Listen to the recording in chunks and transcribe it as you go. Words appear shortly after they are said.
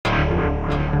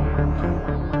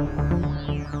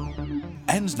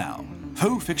And now,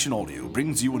 Faux Fiction Audio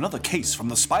brings you another case from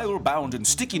the spiral-bound and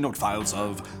sticky note files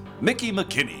of Mickie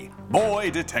McKinney, Boy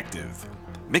Detective.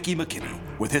 Mickie McKinney,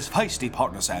 with his feisty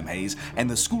partner Sam Hayes and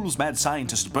the school's mad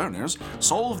scientist Burners,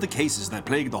 solve the cases that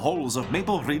plague the halls of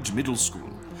Maple Ridge Middle School.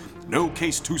 No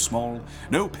case too small,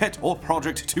 no pet or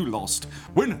project too lost,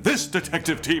 when this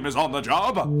detective team is on the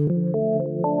job.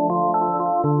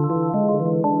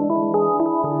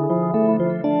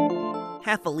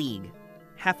 Half a league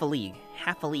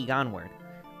onward.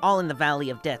 All in the Valley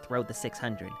of Death rode the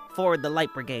 600. Forward the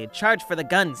light brigade, charge for the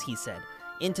guns, he said.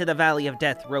 Into the Valley of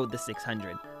Death rode the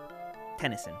 600.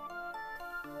 Tennyson.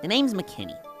 The name's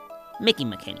McKinney. Mickie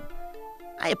McKinney.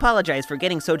 I apologize for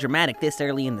getting so dramatic this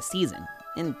early in the season.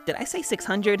 And did I say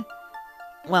 600?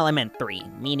 Well, I meant 3,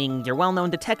 meaning your well-known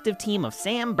detective team of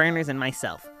Sam, Burners, and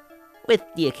myself, with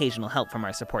the occasional help from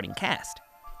our supporting cast.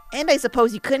 And I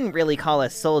suppose you couldn't really call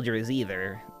us soldiers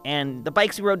either, and the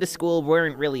bikes we rode to school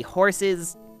weren't really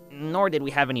horses, nor did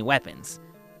we have any weapons.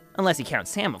 Unless you count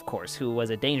Sam, of course, who was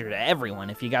a danger to everyone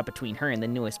if you got between her and the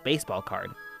newest baseball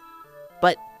card.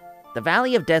 But the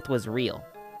Valley of Death was real.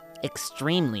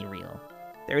 Extremely real.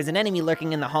 There was an enemy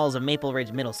lurking in the halls of Maple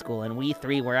Ridge Middle School, and we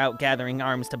 3 were out gathering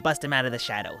arms to bust him out of the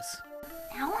shadows.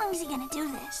 How long is he gonna do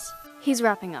this? He's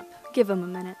wrapping up. Give him a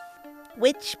minute.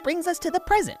 Which brings us to the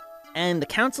present, and the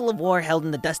Council of War held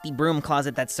in the dusty broom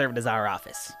closet that served as our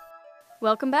office.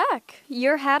 Welcome back.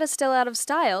 Your hat is still out of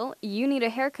style, you need a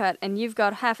haircut, and you've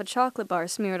got half a chocolate bar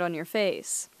smeared on your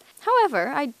face. However,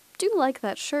 I do like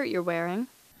that shirt you're wearing.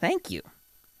 Thank you,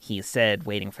 he said,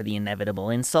 waiting for the inevitable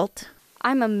insult.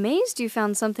 I'm amazed you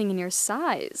found something in your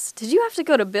size. Did you have to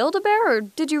go to Build-A-Bear, or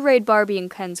did you raid Barbie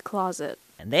and Ken's closet?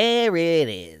 And there it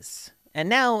is. And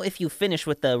now, if you finish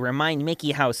with the remind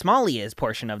Mickie how small he is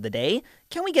portion of the day,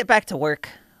 can we get back to work?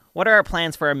 What are our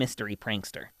plans for our mystery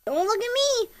prankster? Don't look at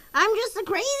me. I'm just a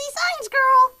crazy science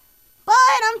girl. But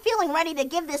I'm feeling ready to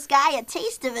give this guy a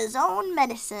taste of his own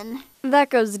medicine.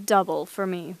 That goes double for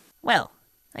me. Well,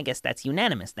 I guess that's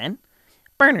unanimous then.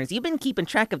 Burners, you've been keeping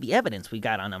track of the evidence we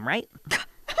got on him, right?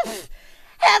 Have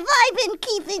I been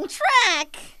keeping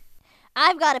track?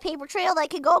 I've got a paper trail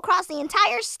that could go across the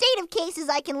entire state of cases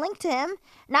I can link to him.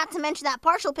 Not to mention that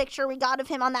partial picture we got of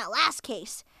him on that last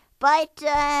case. But,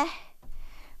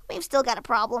 we've still got a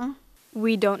problem.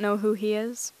 We don't know who he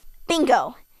is?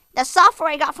 Bingo! The software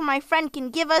I got from my friend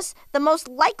can give us the most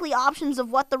likely options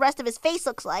of what the rest of his face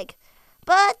looks like.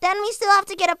 But then we still have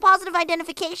to get a positive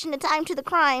identification to tie him to the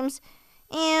crimes.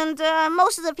 And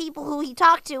most of the people who he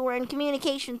talked to were in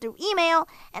communication through email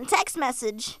and text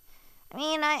message. I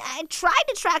mean, I tried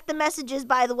to track the messages,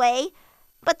 by the way,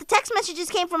 but the text messages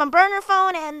came from a burner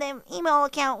phone and the email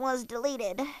account was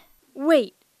deleted.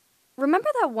 Wait, remember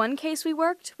that one case we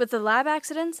worked with the lab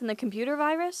accidents and the computer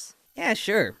virus? Yeah,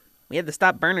 sure. We had to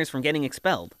stop Burners from getting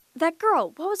expelled. That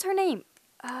girl, what was her name?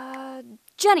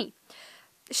 Jenny.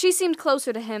 She seemed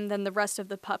closer to him than the rest of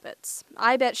the puppets.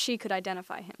 I bet she could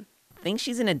identify him. I think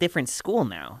she's in a different school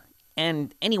now.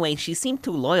 And anyway, she seemed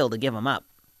too loyal to give him up.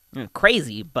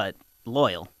 Crazy, but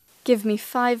loyal. Give me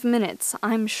 5 minutes.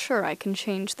 I'm sure I can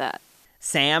change that.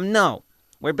 Sam, no.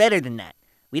 We're better than that.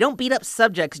 We don't beat up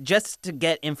subjects just to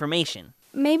get information.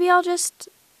 Maybe I'll just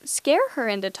scare her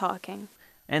into talking.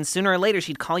 And sooner or later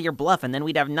she'd call your bluff and then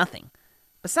we'd have nothing.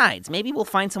 Besides, maybe we'll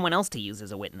find someone else to use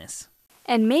as a witness.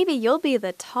 And maybe you'll be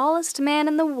the tallest man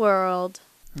in the world.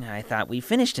 I thought we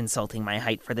finished insulting my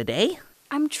height for the day.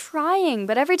 I'm trying,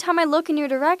 but every time I look in your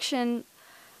direction,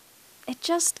 it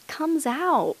just comes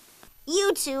out.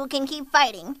 You two can keep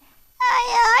fighting.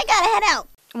 I gotta head out.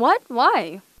 What?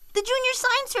 Why? The junior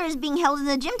science fair is being held in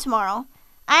the gym tomorrow.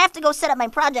 I have to go set up my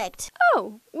project.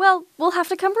 Oh, well, we'll have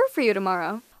to come root for you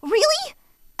tomorrow. Really?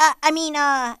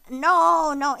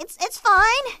 No, it's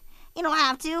fine. You don't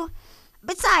have to.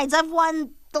 Besides, I've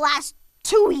won the last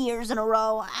 2 years in a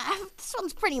row. This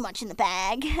one's pretty much in the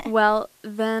bag. Well,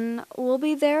 then we'll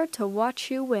be there to watch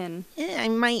you win. I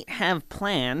might have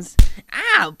plans.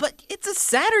 But it's a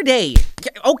Saturday.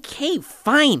 Okay,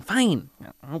 fine.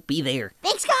 I'll be there.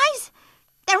 Thanks, guys.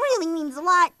 That really means a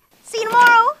lot. See you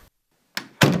tomorrow.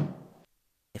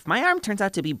 If my arm turns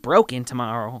out to be broken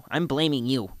tomorrow, I'm blaming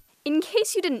you. In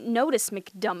case you didn't notice,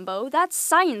 McDumbo, that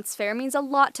science fair means a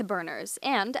lot to Burners,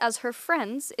 and as her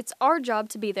friends, it's our job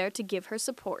to be there to give her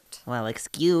support. Well,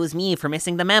 excuse me for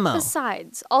missing the memo.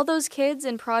 Besides, all those kids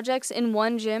and projects in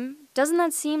one gym, doesn't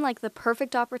that seem like the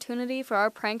perfect opportunity for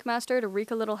our prank master to wreak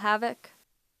a little havoc?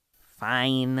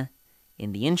 Fine.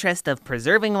 In the interest of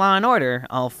preserving law and order,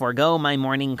 I'll forego my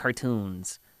morning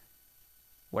cartoons.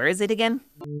 Where is it again?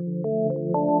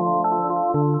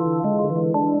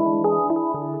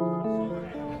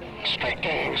 Street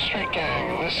gang,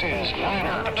 this is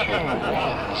Niner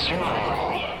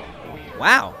 210.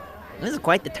 Wow, this is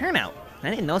quite the turnout.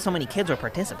 I didn't know so many kids were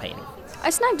participating.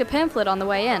 I snagged a pamphlet on the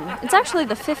way in. It's actually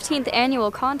the 15th annual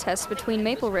contest between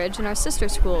Maple Ridge and our sister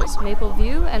schools, Maple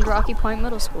View and Rocky Point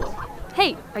Middle School.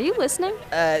 Hey, are you listening?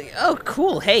 Oh,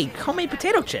 cool. Hey, homemade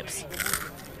potato chips.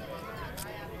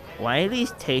 Why do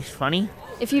these taste funny?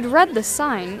 If you'd read the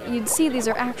sign, you'd see these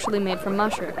are actually made from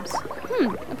mushrooms.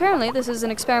 Apparently this is an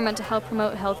experiment to help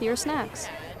promote healthier snacks.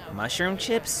 Mushroom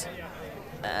chips?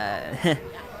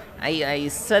 I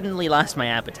suddenly lost my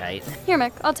appetite. Here,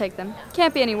 Mick, I'll take them.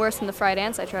 Can't be any worse than the fried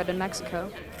ants I tried in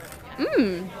Mexico.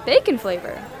 Bacon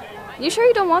flavor. You sure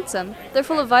you don't want some? They're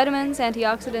full of vitamins,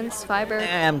 antioxidants, fiber.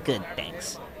 I'm good,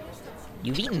 thanks.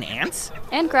 You've eaten ants?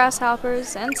 And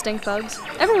grasshoppers, and stink bugs.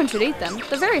 Everyone should eat them.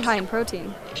 They're very high in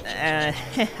protein.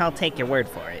 I'll take your word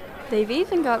for it. They've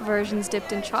even got versions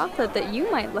dipped in chocolate that you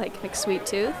might like, McSweet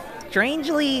Tooth.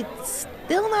 Strangely,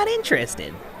 still not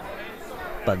interested.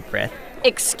 Bug breath.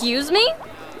 Excuse me?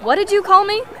 What did you call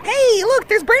me? Hey, look,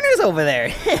 there's burners over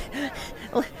there.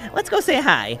 Let's go say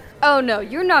hi. Oh no,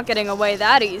 you're not getting away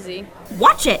that easy.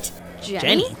 Watch it!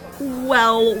 Jenny?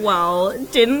 Well,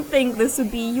 didn't think this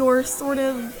would be your sort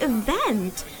of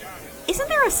event. Isn't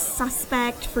there a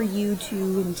suspect for you to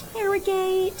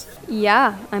interrogate?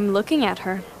 Yeah, I'm looking at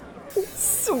her.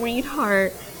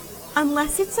 Sweetheart,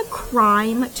 unless it's a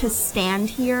crime to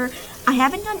stand here, I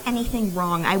haven't done anything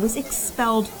wrong. I was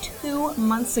expelled 2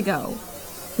 months ago.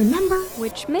 Remember?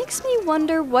 Which makes me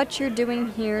wonder what you're doing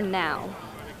here now.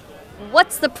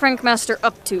 What's the prankmaster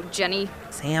up to, Jenny?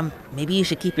 Sam, maybe you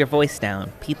should keep your voice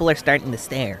down. People are starting to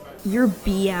stare. Your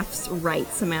BF's right,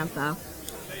 Samantha.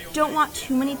 Don't want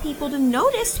too many people to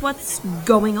notice what's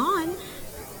going on,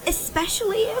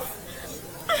 especially if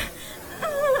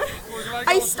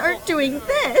I start doing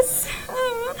this.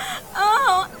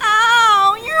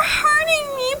 Ow, you're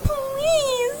hurting me,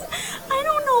 please. I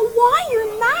don't know why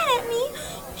you're mad at me.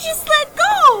 Just let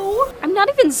go. I'm not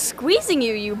even squeezing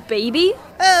you, you baby.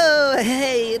 Oh,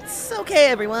 hey, it's okay,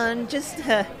 everyone. Just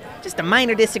a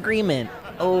minor disagreement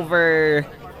over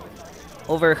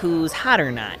who's hot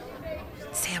or not.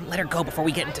 Sam, let her go before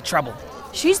we get into trouble.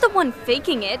 She's the one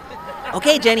faking it.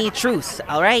 Okay, Jenny, truce,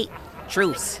 all right?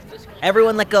 Truce.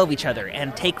 Everyone let go of each other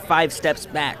and take 5 steps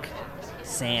back.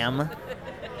 Sam?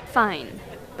 Fine,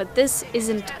 but this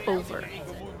isn't over.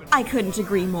 I couldn't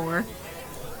agree more.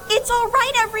 It's all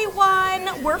right,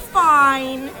 everyone. We're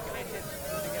fine.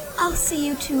 I'll see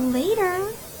you two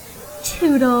later.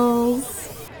 Toodles.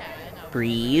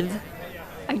 Breathe.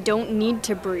 I don't need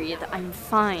to breathe. I'm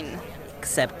fine.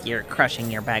 Except you're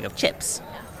crushing your bag of chips.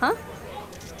 Huh?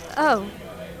 Oh,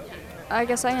 I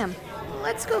guess I am.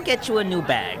 Let's go get you a new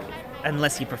bag.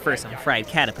 Unless you prefer some fried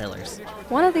caterpillars.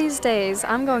 One of these days,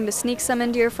 I'm going to sneak some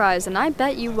into your fries, and I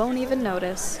bet you won't even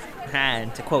notice.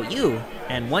 And to quote you,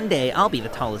 and one day I'll be the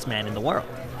tallest man in the world.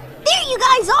 There you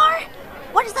guys are!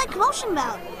 What is that commotion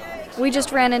about? We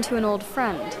just ran into an old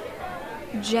friend.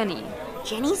 Jenny.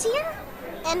 Jenny's here?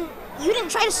 And you didn't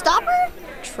try to stop her?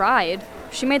 Tried.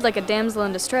 She made like a damsel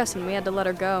in distress, and we had to let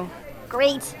her go.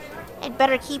 Great. I'd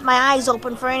better keep my eyes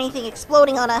open for anything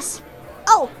exploding on us.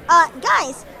 Oh,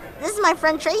 guys, this is my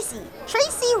friend Tracy.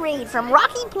 Tracy Reed from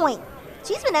Rocky Point.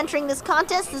 She's been entering this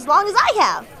contest as long as I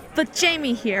have. But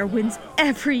Jamie here wins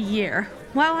every year,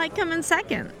 while I come in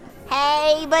second.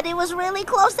 Hey, but it was really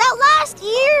close out last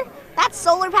year. That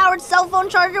solar-powered cell phone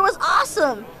charger was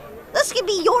awesome. This could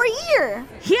be your year.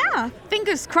 Yeah,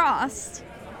 fingers crossed.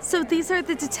 So these are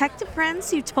the detective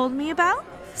friends you told me about?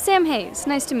 Sam Hayes,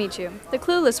 nice to meet you. The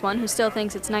clueless one who still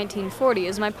thinks it's 1940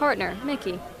 is my partner,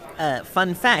 Mickie.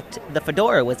 Fun fact, the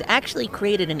fedora was actually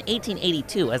created in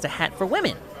 1882 as a hat for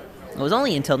women. It was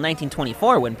only until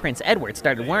 1924 when Prince Edward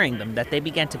started wearing them that they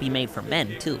began to be made for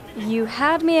men, too. You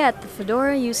had me at the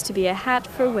fedora used to be a hat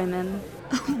for women.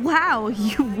 Wow,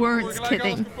 you weren't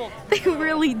kidding. They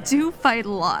really do fight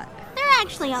a lot. They're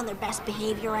actually on their best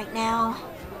behavior right now.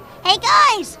 Hey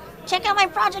guys, check out my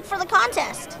project for the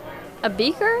contest. A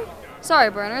beaker? Sorry,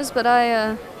 Burners, but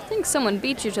I think someone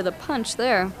beat you to the punch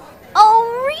there.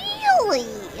 Oh, really?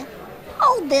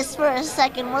 Hold this for a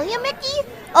second, will you, Mickie?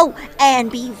 Oh, and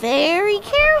be very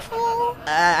careful.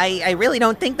 I really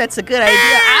don't think that's a good idea.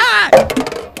 Ah!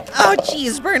 Oh,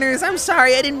 jeez, Burners, I'm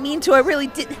sorry. I didn't mean to. I really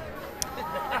did.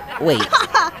 Wait,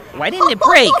 why didn't it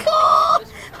break? Oh,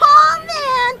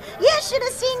 man, you should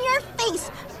have seen your face.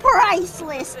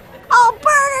 Priceless. Oh,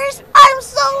 Burners, I'm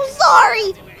so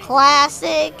sorry.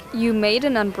 Classic. You made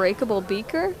an unbreakable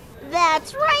beaker?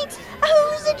 That's right.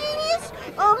 Who's a genius?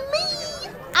 Me.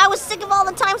 I was sick of all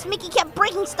the times Mickie kept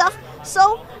breaking stuff,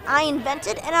 So I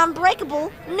invented an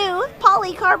unbreakable new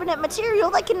polycarbonate material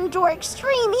that can endure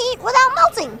extreme heat without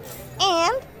melting,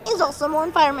 and is also more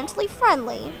environmentally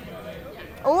friendly.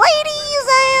 Ladies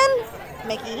and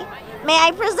Mickey, may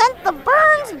I present the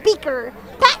Burns Beaker?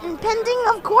 Patent pending,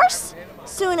 of course.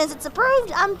 Soon as it's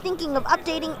approved, I'm thinking of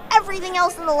updating everything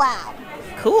else in the lab.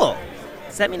 Cool.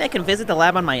 Does that mean I can visit the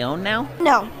lab on my own now?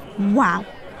 No. Wow.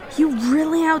 You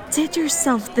really outdid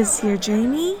yourself this year,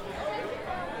 Jamie.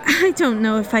 I don't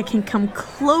know if I can come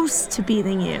close to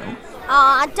beating you.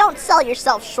 Don't sell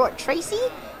yourself short, Tracy.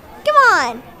 Come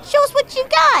on, show us what you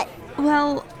got.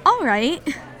 Well, alright.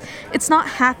 It's not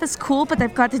half as cool, but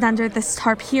I've got it under this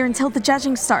tarp here until the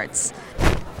judging starts.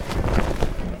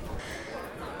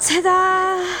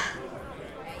 Ta-da!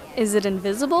 Is it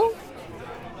invisible?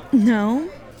 No.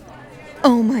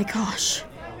 Oh my gosh.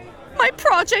 My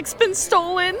project's been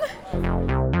stolen!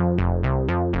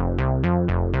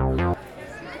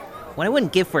 What I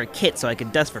wouldn't give for a kit so I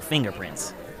could dust for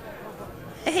fingerprints.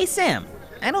 Hey, Sam,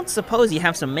 I don't suppose you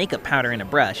have some makeup powder and a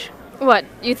brush. What,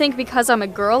 you think because I'm a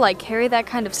girl I carry that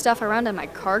kind of stuff around in my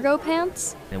cargo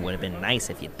pants? It would have been nice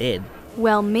if you did.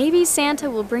 Well, maybe Santa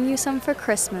will bring you some for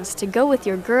Christmas to go with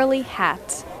your girly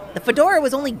hat. The fedora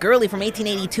was only girly from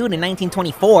 1882 to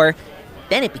 1924.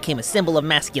 Then it became a symbol of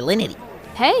masculinity.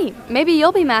 Hey, maybe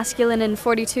you'll be masculine in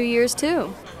 42 years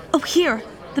too. Oh, here.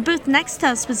 The booth next to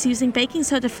us was using baking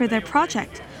soda for their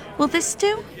project. Will this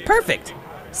do? Perfect.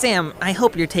 Sam, I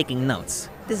hope you're taking notes.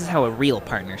 This is how a real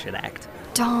partner should act.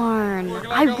 Darn,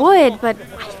 I would, but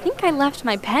I think I left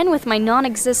my pen with my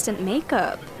non-existent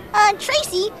makeup.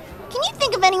 Tracy, can you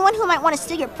think of anyone who might want to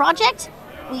steal your project?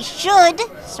 We should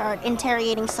start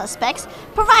interrogating suspects,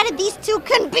 provided these two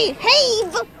can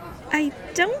behave. I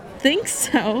don't think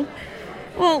so.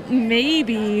 Well,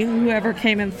 maybe whoever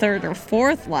came in 3rd or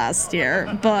 4th last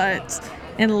year, but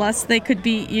unless they could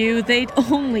beat you, they'd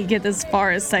only get as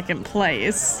far as 2nd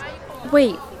place.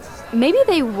 Wait, maybe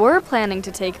they were planning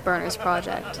to take Burner's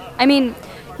project. I mean,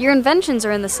 your inventions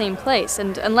are in the same place,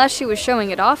 and unless she was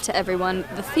showing it off to everyone,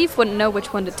 the thief wouldn't know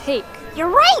which one to take. You're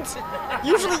right!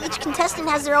 Usually each contestant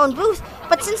has their own booth,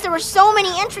 but since there were so many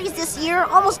entries this year,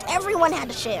 almost everyone had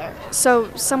to share.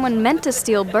 So someone meant to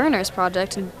steal Burner's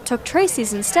project and took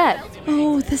Tracy's instead.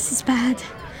 Oh, this is bad.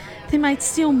 They might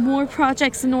steal more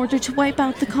projects in order to wipe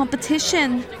out the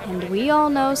competition. And we all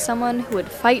know someone who would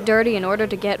fight dirty in order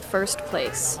to get 1st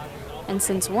place. And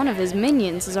since one of his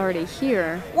minions is already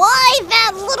here... Why,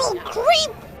 that little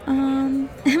creep! Am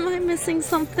I missing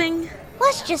something?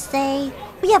 Let's just say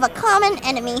we have a common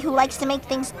enemy who likes to make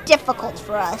things difficult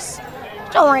for us.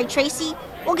 Don't worry, Tracy.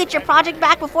 We'll get your project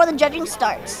back before the judging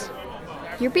starts.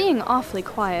 You're being awfully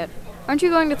quiet. Aren't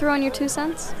you going to throw in your 2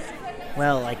 cents?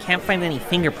 Well, I can't find any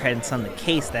fingerprints on the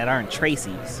case that aren't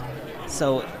Tracy's.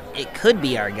 So it could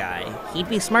be our guy. He'd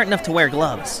be smart enough to wear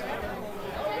gloves.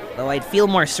 Though I'd feel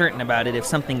more certain about it if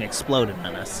something exploded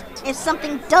on us. If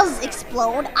something does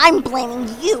explode, I'm blaming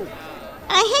you.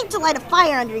 I hate to light a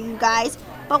fire under you guys,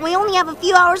 but we only have a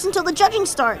few hours until the judging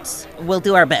starts. We'll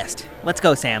do our best. Let's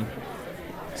go, Sam.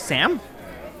 Sam?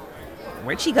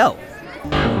 Where'd she go?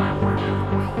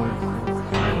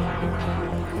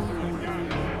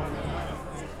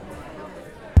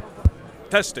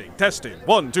 Testing, testing.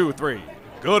 1, 2, 3.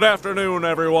 Good afternoon,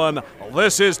 everyone.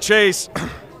 This is Chase.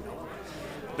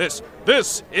 This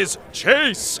is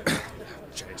Chase.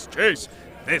 Chase.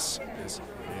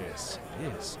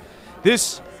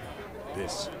 This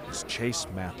is Chase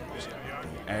Matthews,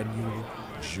 the annual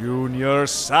Junior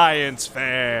Science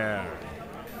Fair.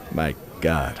 My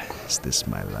God, is this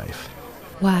my life?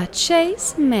 Why,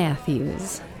 Chase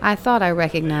Matthews. I thought I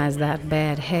recognized that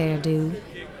bad hairdo.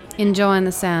 Enjoying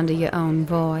the sound of your own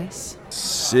voice?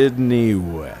 Sydney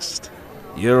West.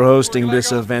 You're hosting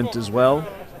this event as well?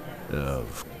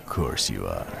 Of course you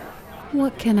are.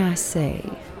 What can I say?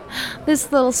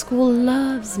 This little school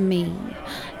loves me.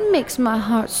 It makes my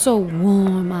heart so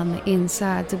warm on the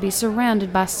inside to be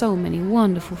surrounded by so many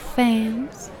wonderful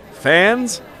fans.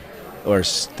 Fans? Or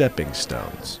stepping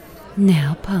stones?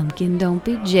 Now, Pumpkin, don't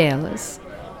be jealous.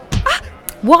 Ah!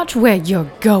 Watch where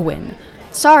you're going.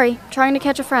 Sorry, trying to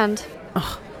catch a friend.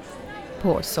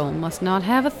 Poor soul must not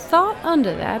have a thought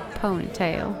under that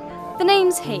ponytail. The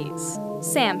name's Hayes.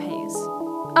 Sam Hayes.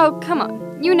 Oh, come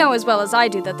on. You know as well as I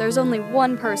do that there's only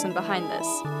one person behind this.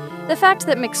 The fact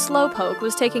that McSlowpoke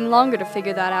was taking longer to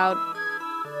figure that out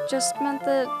just meant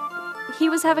that he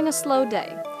was having a slow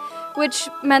day, which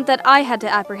meant that I had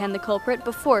to apprehend the culprit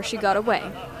before she got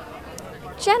away.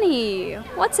 Jenny,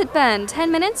 what's it been?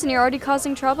 10 minutes and you're already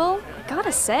causing trouble? I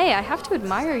gotta say, I have to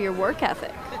admire your work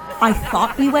ethic. I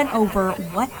thought we went over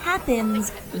what happens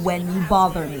when you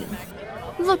bother me.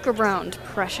 Look around,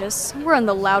 precious. We're in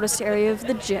the loudest area of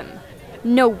the gym.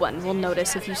 No one will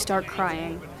notice if you start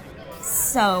crying.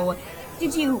 So,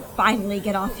 did you finally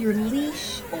get off your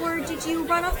leash, or did you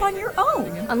run off on your own?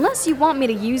 Unless you want me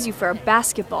to use you for a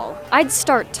basketball, I'd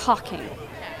start talking.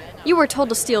 You were told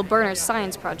to steal Burner's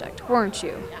science project, weren't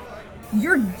you?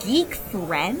 Your geek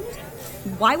friend?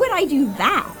 Why would I do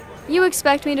that? You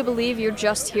expect me to believe you're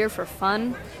just here for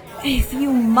fun? If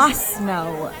you must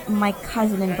know, my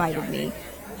cousin invited me.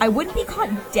 I wouldn't be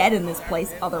caught dead in this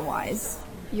place otherwise.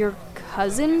 Your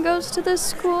cousin goes to this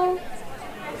school?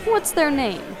 What's their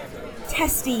name?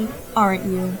 Testy, aren't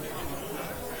you?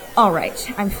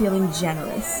 Alright, I'm feeling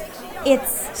generous.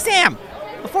 It's... Sam!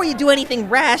 Before you do anything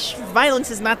rash, violence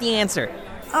is not the answer.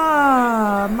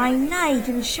 Ah, my knight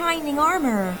in shining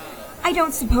armor. I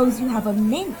don't suppose you have a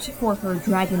mint for her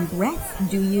dragon breath,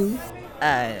 do you?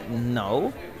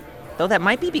 No. Though that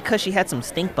might be because she had some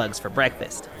stink bugs for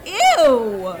breakfast.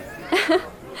 Ew!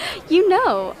 You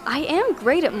know, I am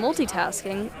great at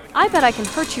multitasking. I bet I can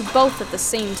hurt you both at the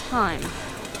same time.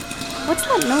 What's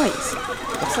that noise?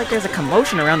 Looks like there's a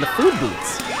commotion around the food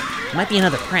booths. Might be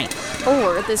another prank.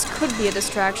 Or this could be a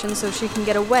distraction so she can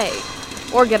get away.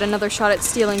 Or get another shot at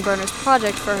stealing Burner's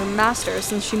project for her master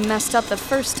since she messed up the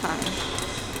first time.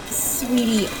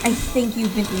 Sweetie, I think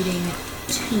you've been eating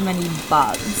too many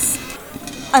bugs.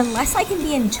 Unless I can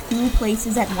be in two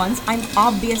places at once, I'm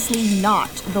obviously not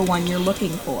the one you're looking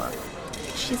for.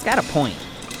 She's got a point.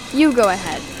 You go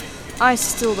ahead. I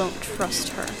still don't trust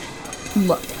her.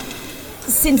 Look,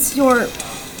 since you're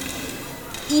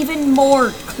even more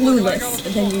clueless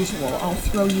than usual, I'll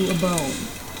throw you a bone.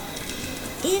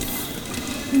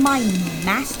 If my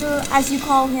master, as you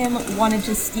call him, wanted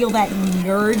to steal that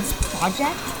nerd's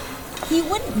project, he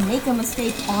wouldn't make a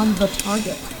mistake on the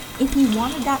target. If he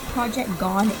wanted that project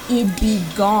gone, it'd be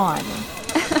gone.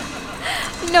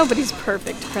 Nobody's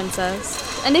perfect,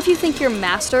 princess. And if you think your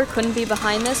master couldn't be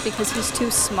behind this because he's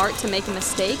too smart to make a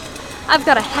mistake, I've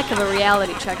got a heck of a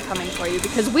reality check coming for you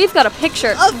because we've got a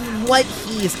picture of what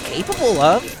he is capable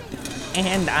of.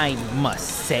 And I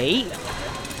must say,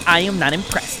 I am not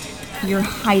impressed. You're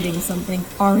hiding something,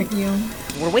 aren't you?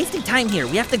 We're wasting time here.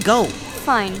 We have to go.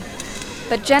 Fine.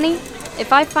 But Jenny,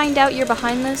 if I find out you're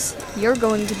behind this, you're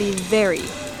going to be very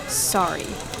sorry.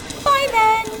 Bye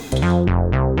then!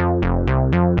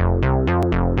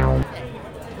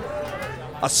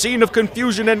 A scene of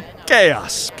confusion and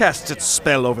chaos casts its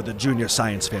spell over the Junior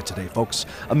Science Fair today, folks.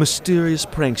 A mysterious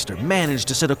prankster managed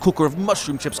to set a cooker of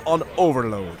mushroom chips on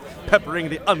overload, peppering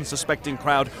the unsuspecting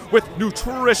crowd with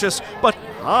nutritious but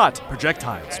hot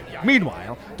projectiles.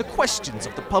 Meanwhile, the questions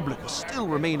of the public still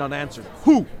remain unanswered.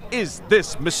 Who is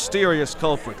this mysterious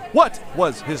culprit? What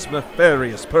was his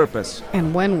nefarious purpose?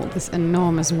 And when will this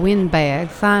enormous windbag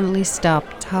finally stop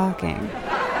talking?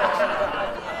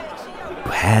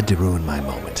 You had to ruin my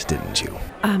moment, didn't you?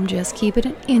 I'm just keeping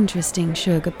it interesting,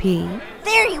 Sugar Pea.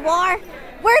 There you are!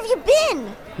 Where have you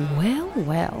been? Well,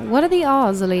 what are the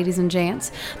odds, ladies and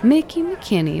gents? Mickie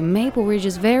McKinney, Maple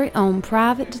Ridge's very own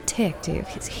private detective,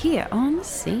 is here on the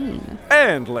scene.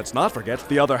 And let's not forget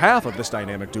the other half of this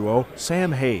dynamic duo,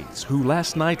 Sam Hayes, who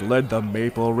last night led the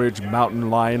Maple Ridge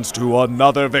Mountain Lions to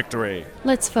another victory.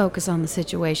 Let's focus on the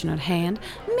situation at hand.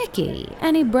 Mickie,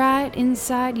 any bright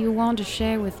insight you want to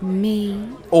share with me?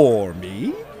 Or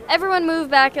me? Everyone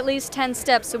move back at least 10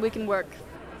 steps so we can work.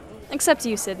 Except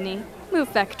you, Sydney.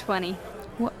 Move back 20.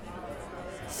 What?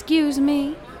 Excuse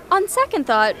me? On second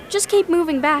thought, just keep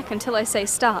moving back until I say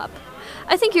stop.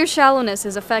 I think your shallowness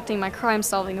is affecting my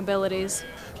crime-solving abilities.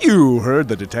 You heard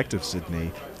the detective,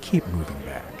 Sydney. Keep moving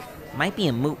back. Might be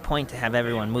a moot point to have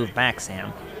everyone move back,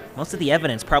 Sam. Most of the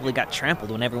evidence probably got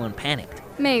trampled when everyone panicked.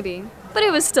 Maybe, but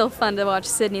it was still fun to watch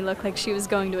Sydney look like she was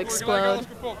going to explode.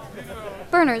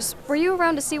 Burners, were you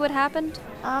around to see what happened?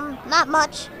 Not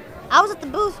much. I was at the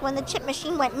booth when the chip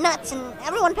machine went nuts and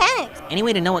everyone panicked. Any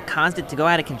way to know what caused it to go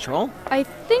out of control? I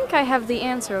think I have the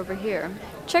answer over here.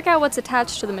 Check out what's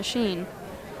attached to the machine.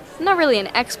 I'm not really an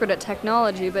expert at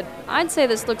technology, but I'd say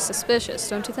this looks suspicious,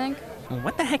 don't you think?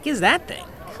 What the heck is that thing?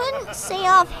 Couldn't say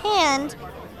offhand,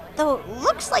 though it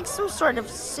looks like some sort of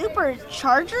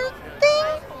supercharger thing.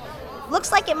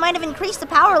 Looks like it might have increased the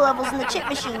power levels in the chip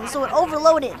machine, so it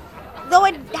overloaded. Though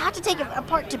I'd have to take it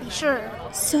apart to be sure.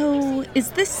 So,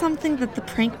 is this something that the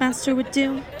prank master would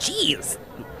do? Jeez,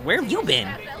 where have you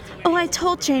been? Oh, I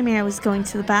told Jamie I was going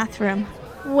to the bathroom.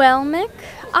 Well, Mick,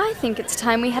 I think it's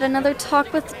time we had another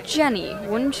talk with Jenny,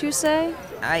 wouldn't you say?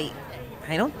 I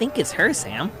don't think it's her,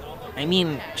 Sam. I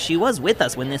mean, she was with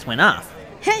us when this went off.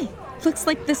 Hey, looks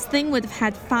like this thing would have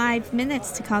had 5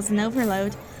 minutes to cause an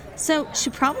overload, so she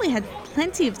probably had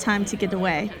plenty of time to get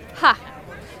away. Ha!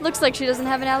 Looks like she doesn't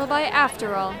have an alibi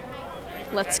after all.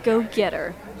 Let's go get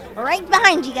her. Right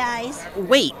behind you guys.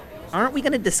 Wait, aren't we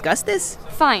gonna discuss this?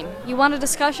 Fine. You want a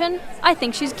discussion? I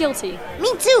think she's guilty. Me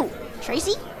too.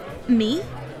 Tracy? Me?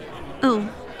 Oh,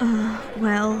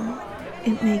 well,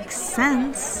 it makes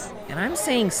sense. And I'm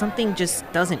saying something just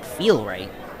doesn't feel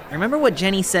right. Remember what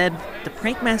Jenny said? The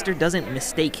prankmaster doesn't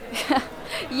mistake.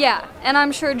 Yeah, and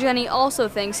I'm sure Jenny also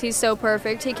thinks he's so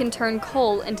perfect he can turn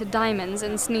coal into diamonds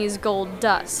and sneeze gold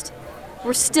dust.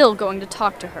 We're still going to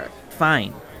talk to her.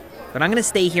 Fine, but I'm gonna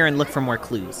stay here and look for more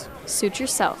clues. Suit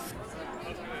yourself.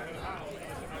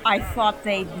 I thought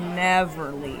they'd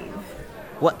never leave.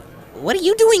 What are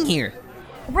you doing here?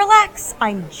 Relax,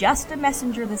 I'm just a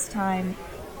messenger this time.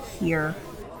 Here.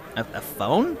 A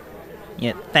phone?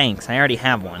 Yeah, thanks, I already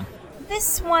have one.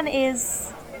 This one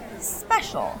is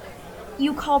special.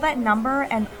 You call that number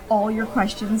and all your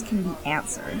questions can be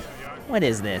answered. What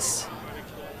is this?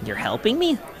 You're helping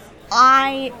me?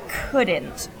 I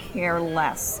couldn't care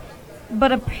less.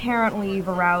 But apparently you've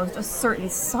aroused a certain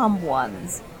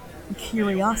someone's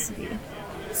curiosity.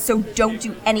 So don't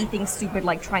do anything stupid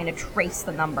like trying to trace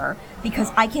the number,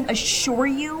 because I can assure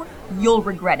you, you'll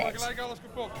regret it.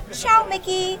 Ciao,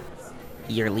 Mickey!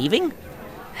 You're leaving?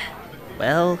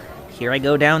 Well, here I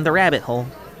go down the rabbit hole.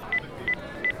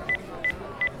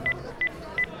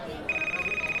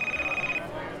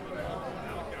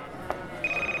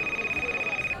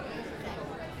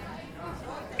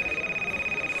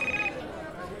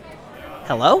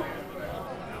 Hello?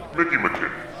 Mickie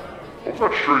McKinney. I was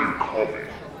not sure you'd call me.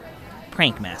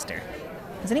 Prankmaster.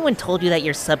 Has anyone told you that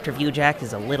your subterfuge act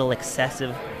is a little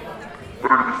excessive?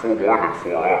 Better to be forewarned than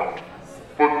forearmed.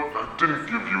 But I didn't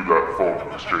give you that phone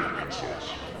to exchange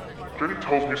insults. Jenny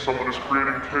tells me someone is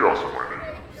creating chaos in my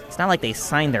name. It's not like they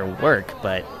signed their work,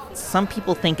 but some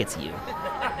people think it's you.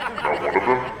 Not one of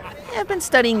them? I've been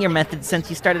studying your methods since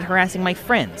you started harassing my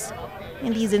friends.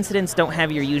 And these incidents don't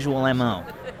have your usual MO.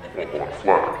 Won't want to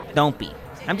flatter. Don't be.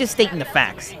 I'm just stating the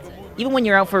facts. Even when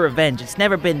you're out for revenge, it's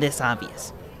never been this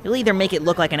obvious. You'll either make it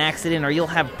look like an accident or you'll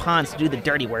have pawns to do the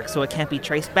dirty work so it can't be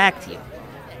traced back to you.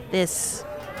 This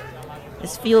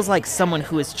feels like someone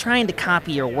who is trying to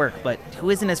copy your work, but who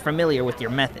isn't as familiar with your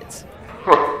methods.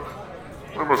 I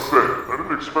must say, I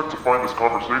didn't expect to find this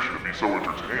conversation to be so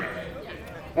entertaining.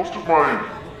 Most of my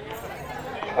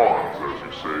pawns, as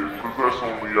you say, possess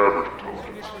only average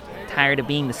intelligence. Tired of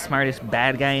being the smartest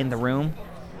bad guy in the room?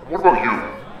 What about you?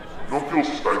 You don't feel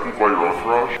stifled by your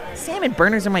entourage? Sam and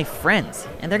Burners are my friends,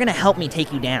 and they're gonna help me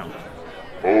take you down.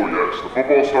 Oh yes, the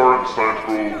football star and the science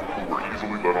girl who were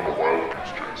easily led on the wild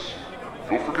goose chase.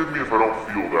 You'll forgive me if I don't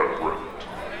feel that threatened.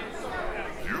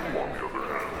 You, on the other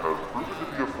hand, have proven to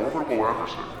be a formidable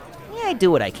adversary. Yeah, I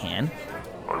do what I can.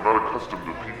 I'm not accustomed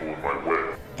to people in my way.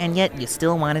 And yet, you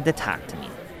still wanted to talk to me.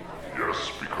 Yes,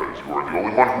 because you are the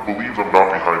only one who believes I'm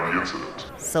not behind the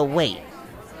incident. So wait,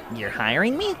 you're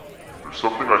hiring me? There's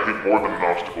something I hate more than an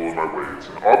obstacle in my way. It's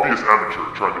an obvious amateur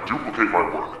trying to duplicate my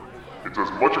work. It's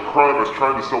as much a crime as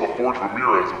trying to sell a forged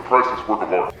Ramirez a priceless work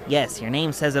of art. Yes, your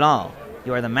name says it all.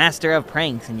 You are the master of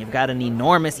pranks, and you've got an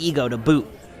enormous ego to boot.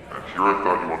 And here I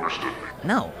thought you understood me.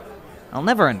 No, I'll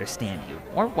never understand you,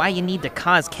 or why you need to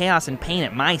cause chaos and pain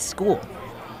at my school.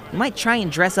 You might try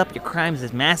and dress up your crimes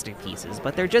as masterpieces,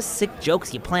 but they're just sick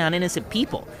jokes you play on innocent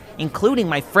people, including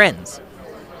my friends.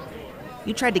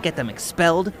 You tried to get them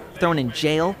expelled, thrown in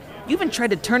jail. You even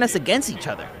tried to turn us against each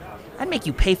other. I'd make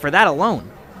you pay for that alone.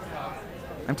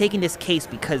 I'm taking this case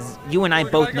because you and I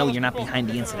both know you're not behind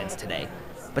the incidents today.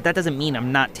 But that doesn't mean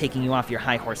I'm not taking you off your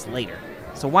high horse later.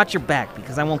 So watch your back,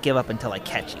 because I won't give up until I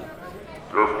catch you.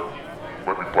 Careful. You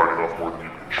might be biting off more than you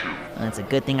can chew. And it's a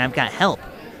good thing I've got help.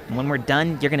 And when we're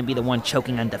done, you're gonna be the one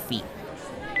choking on defeat.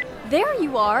 There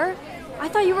you are. I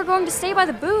thought you were going to stay by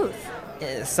the booth.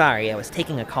 Sorry, I was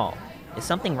taking a call. Is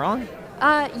something wrong?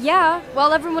 Yeah.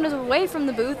 While everyone was away from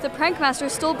the booth, the prankmaster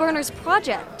stole Burner's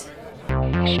project.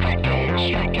 Strike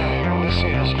game. This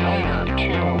is Niner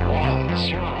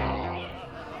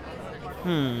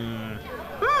 210.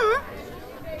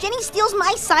 Jenny steals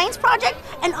my science project,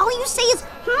 and all you say is,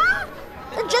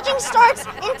 The judging starts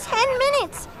in 10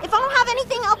 minutes. If I don't have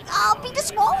anything, I'll be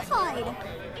disqualified.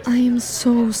 I am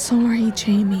so sorry,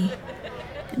 Jamie.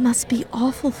 It must be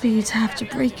awful for you to have to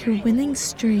break your winning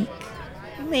streak.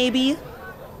 Maybe.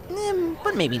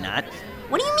 But maybe not.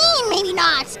 What do you mean, maybe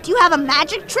not? Do you have a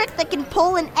magic trick that can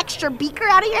pull an extra beaker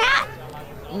out of your hat?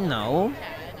 No.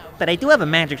 But I do have a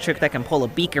magic trick that can pull a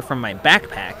beaker from my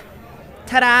backpack.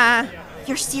 Ta-da!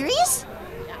 You're serious?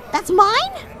 That's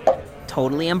mine?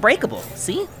 Totally unbreakable,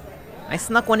 see? I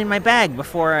snuck one in my bag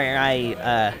before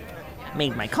I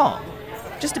made my call.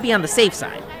 Just to be on the safe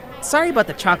side. Sorry about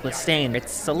the chocolate stain,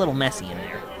 it's a little messy in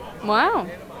there. Wow.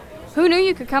 Who knew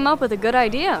you could come up with a good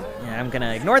idea? Yeah, I'm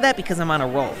gonna ignore that because I'm on a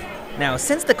roll. Now,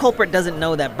 since the culprit doesn't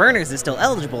know that Burners is still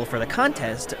eligible for the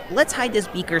contest, let's hide this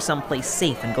beaker someplace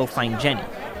safe and go find Jenny.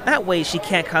 That way she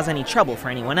can't cause any trouble for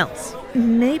anyone else.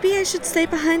 Maybe I should stay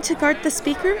behind to guard the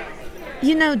speaker?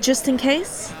 You know, just in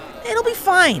case? It'll be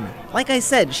fine. Like I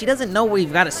said, she doesn't know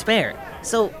we've got a spare,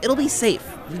 so it'll be safe.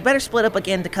 We better split up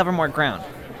again to cover more ground.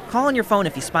 Call on your phone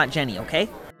if you spot Jenny, okay?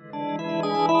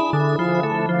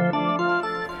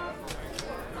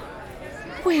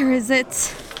 Where is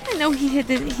it? I know he hid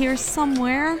it here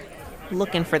somewhere.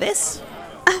 Looking for this?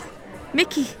 Oh,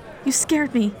 Mickey, you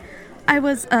scared me. I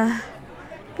was,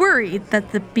 worried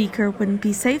that the beaker wouldn't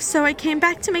be safe, so I came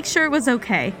back to make sure it was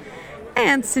okay.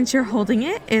 And since you're holding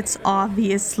it, it's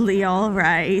obviously all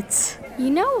right. You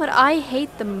know what I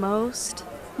hate the most?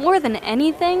 More than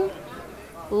anything?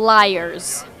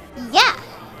 Liars. Yeah,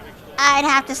 I'd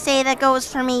have to say that goes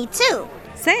for me too.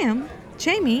 Sam,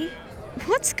 Jamie,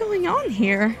 what's going on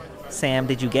here? Sam,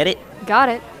 did you get it? Got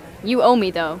it. You owe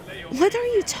me, though. What are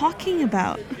you talking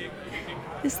about?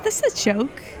 Is this a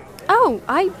joke? Oh,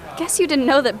 I guess you didn't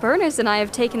know that Burners and I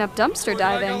have taken up dumpster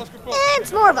diving.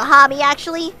 It's more of a hobby,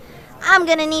 actually. I'm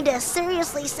gonna need to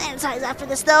seriously sanitize after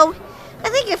this, though. I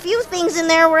think a few things in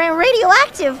there were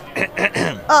radioactive.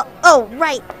 Oh,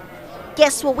 right.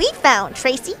 Guess what we found,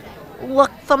 Tracy?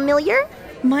 Look familiar?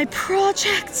 My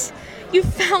project! You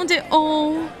found it!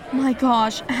 Oh my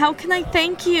gosh, how can I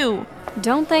thank you?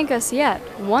 Don't thank us yet.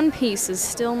 One piece is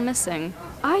still missing.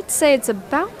 I'd say it's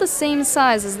about the same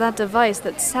size as that device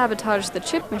that sabotaged the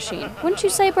chip machine. Wouldn't you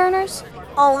say, Burners?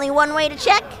 Only one way to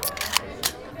check.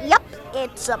 Yup,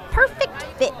 it's a perfect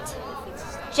fit.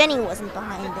 Jenny wasn't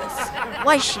behind this,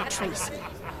 was she, Tracy?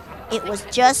 It was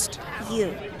just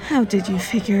you. How did you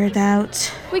figure it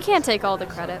out? We can't take all the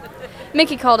credit.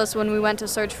 Mickey called us when we went to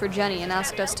search for Jenny and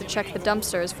asked us to check the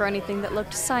dumpsters for anything that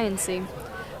looked science-y.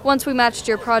 Once we matched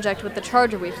your project with the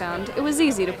charger we found, it was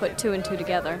easy to put two and two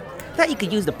together. Thought you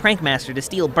could use the Prankmaster to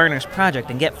steal Burner's project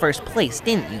and get first place,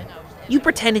 didn't you? You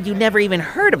pretended you never even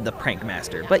heard of the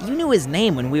Prankmaster, but you knew his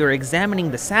name when we were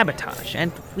examining the sabotage,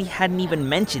 and we hadn't even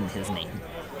mentioned his name.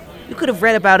 You could have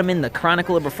read about him in the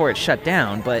Chronicler before it shut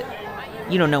down, but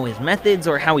you don't know his methods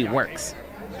or how he works.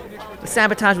 The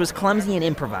sabotage was clumsy and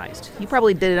improvised. You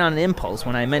probably did it on an impulse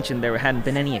when I mentioned there hadn't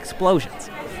been any explosions.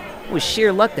 It was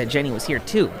sheer luck that Jenny was here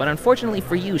too, but unfortunately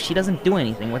for you, she doesn't do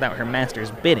anything without her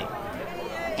master's bidding.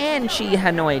 And she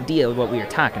had no idea what we were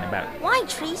talking about. Why,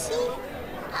 Tracy?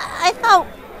 I thought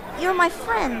you were my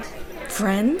friend.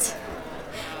 Friend?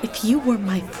 If you were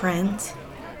my friend,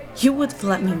 you would have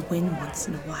let me win once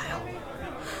in a while.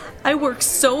 I worked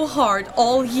so hard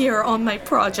all year on my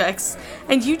projects,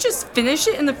 and you just finish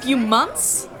it in a few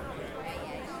months?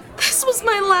 This was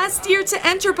my last year to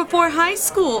enter before high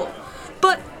school,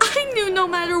 but I knew no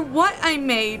matter what I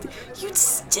made, you'd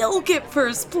still get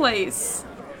first place.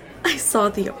 I saw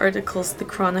the articles the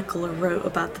Chronicler wrote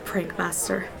about the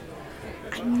Prankmaster.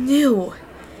 I knew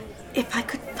if I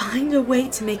could find a way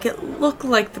to make it look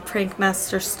like the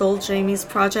Prankmaster stole Jamie's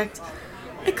project,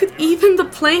 I could even the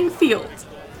playing field.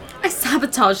 I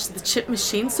sabotaged the chip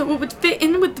machine so it would fit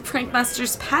in with the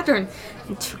Prankmaster's pattern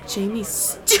and took Jamie's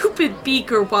stupid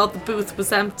beaker while the booth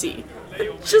was empty.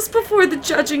 And just before the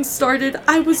judging started,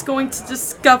 I was going to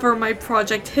discover my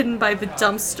project hidden by the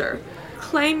dumpster,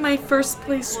 claim my first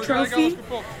place trophy,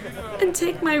 and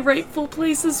take my rightful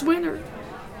place as winner.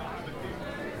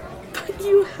 But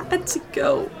you had to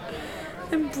go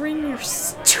and bring your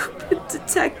stupid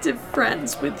detective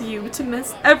friends with you to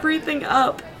mess everything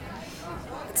up.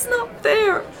 It's not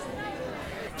fair.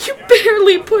 You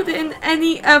barely put in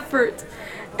any effort,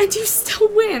 and you still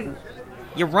win.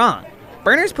 You're wrong.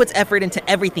 Burners puts effort into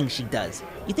everything she does.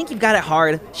 You think you've got it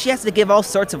hard? She has to give all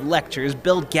sorts of lectures,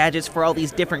 build gadgets for all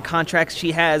these different contracts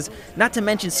she has, not to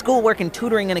mention schoolwork and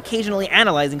tutoring and occasionally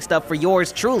analyzing stuff for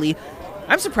yours truly.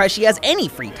 I'm surprised she has any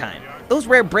free time. Those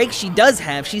rare breaks she does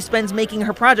have, she spends making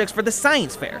her projects for the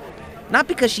science fair. Not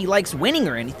because she likes winning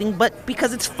or anything, but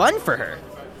because it's fun for her.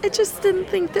 I just didn't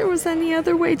think there was any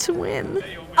other way to win.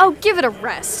 Oh, give it a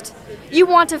rest. You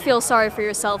want to feel sorry for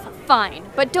yourself, fine.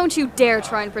 But don't you dare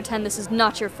try and pretend this is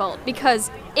not your fault, because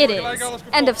it is.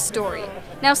 End of story.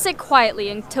 Now sit quietly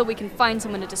until we can find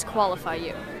someone to disqualify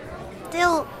you.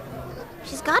 Still,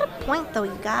 she's got a point though,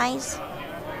 you guys.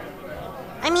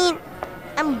 I mean,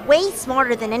 I'm way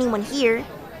smarter than anyone here.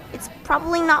 It's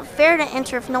probably not fair to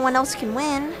enter if no one else can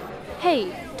win.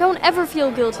 Hey, don't ever feel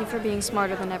guilty for being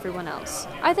smarter than everyone else.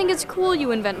 I think it's cool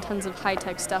you invent tons of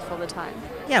high-tech stuff all the time.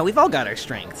 Yeah, we've all got our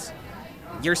strengths.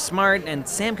 you're smart, and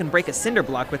Sam can break a cinder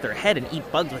block with her head and eat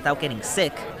bugs without getting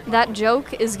sick. That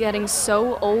joke is getting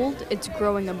so old, it's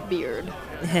growing a beard.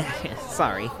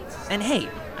 Sorry. And hey,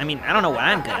 I don't know what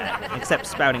I'm good at, except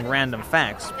spouting random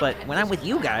facts, but when I'm with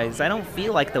you guys, I don't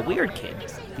feel like the weird kid,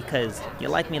 because you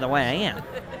like me the way I am.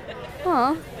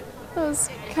 Aw, that was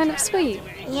kind of sweet.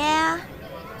 Yeah.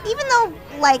 Even though,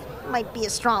 like, might be a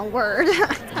strong word.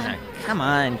 Come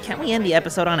on, can't we end the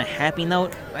episode on a happy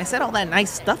note? I said all that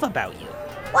nice stuff about you.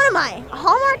 What am I, a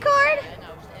Hallmark card?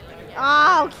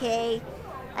 Ah, okay.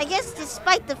 I guess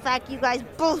despite the fact you guys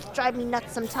both drive me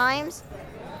nuts sometimes,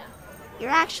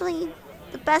 you're actually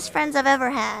the best friends I've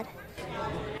ever had.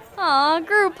 Aw,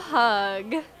 group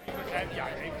hug.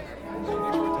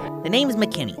 The name's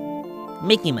McKinney.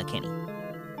 Mickie McKinney.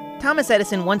 Thomas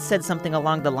Edison once said something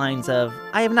along the lines of,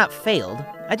 I have not failed,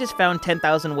 I just found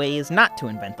 10,000 ways not to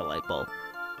invent the light bulb.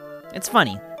 It's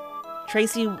funny.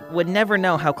 Tracy would never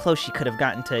know how close she could have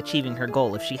gotten to achieving her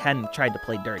goal if she hadn't tried to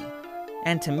play dirty.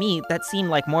 And to me, that seemed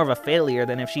like more of a failure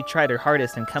than if she tried her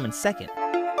hardest and come in second.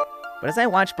 But as I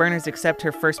watched Burners accept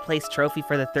her first place trophy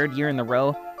for the third year in a row,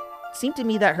 it seemed to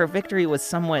me that her victory was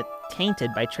somewhat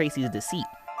tainted by Tracy's deceit.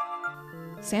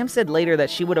 Sam said later that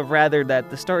she would have rather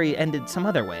that the story ended some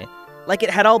other way, like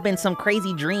it had all been some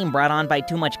crazy dream brought on by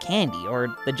too much candy, or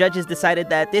the judges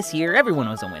decided that this year everyone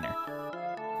was a winner.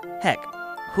 Heck,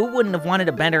 who wouldn't have wanted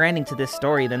a better ending to this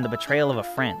story than the betrayal of a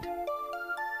friend?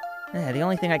 The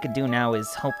only thing I could do now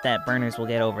is hope that Burners will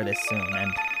get over this soon,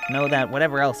 and know that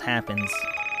whatever else happens...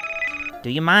 Do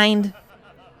you mind?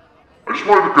 I just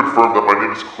wanted to confirm that my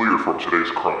name is clear from today's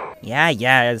crime. Yeah,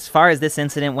 as far as this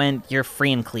incident went, you're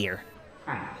free and clear.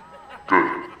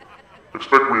 Good.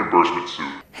 Expect reimbursement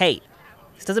soon. Hey,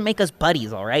 this doesn't make us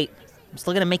buddies, alright? I'm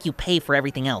still gonna make you pay for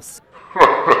everything else.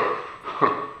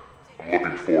 I'm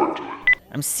looking forward to it.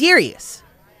 I'm serious.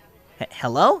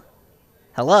 Hello?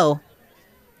 Hello?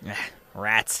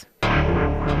 Rats.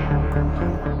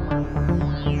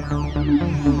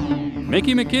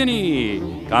 Mickie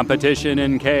McKinney, Competition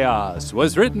and Chaos,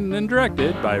 was written and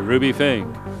directed by Ruby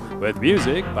Fink, with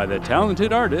music by the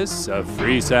talented artists of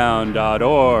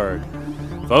freesound.org.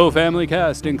 Faux Family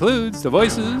Cast includes the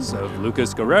voices of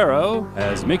Lucas Guerrero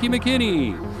as Mickie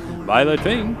McKinney, Violet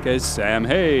Fink as Sam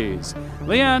Hayes,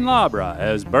 Leanne Labra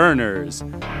as Burners,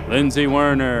 Lindsay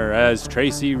Werner as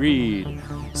Tracy Reed,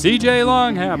 CJ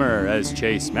Longhammer as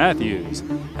Chase Matthews,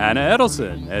 Hannah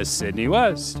Edelson as Sydney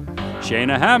West,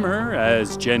 Shayna Hammer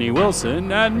as Jenny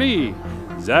Wilson, and me,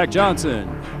 Zach Johnson,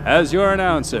 as your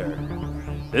announcer.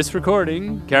 This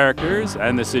recording, characters,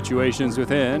 and the situations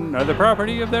within are the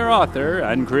property of their author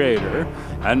and creator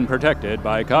and protected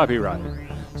by copyright.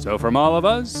 So from all of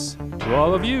us to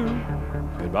all of you,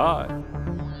 goodbye.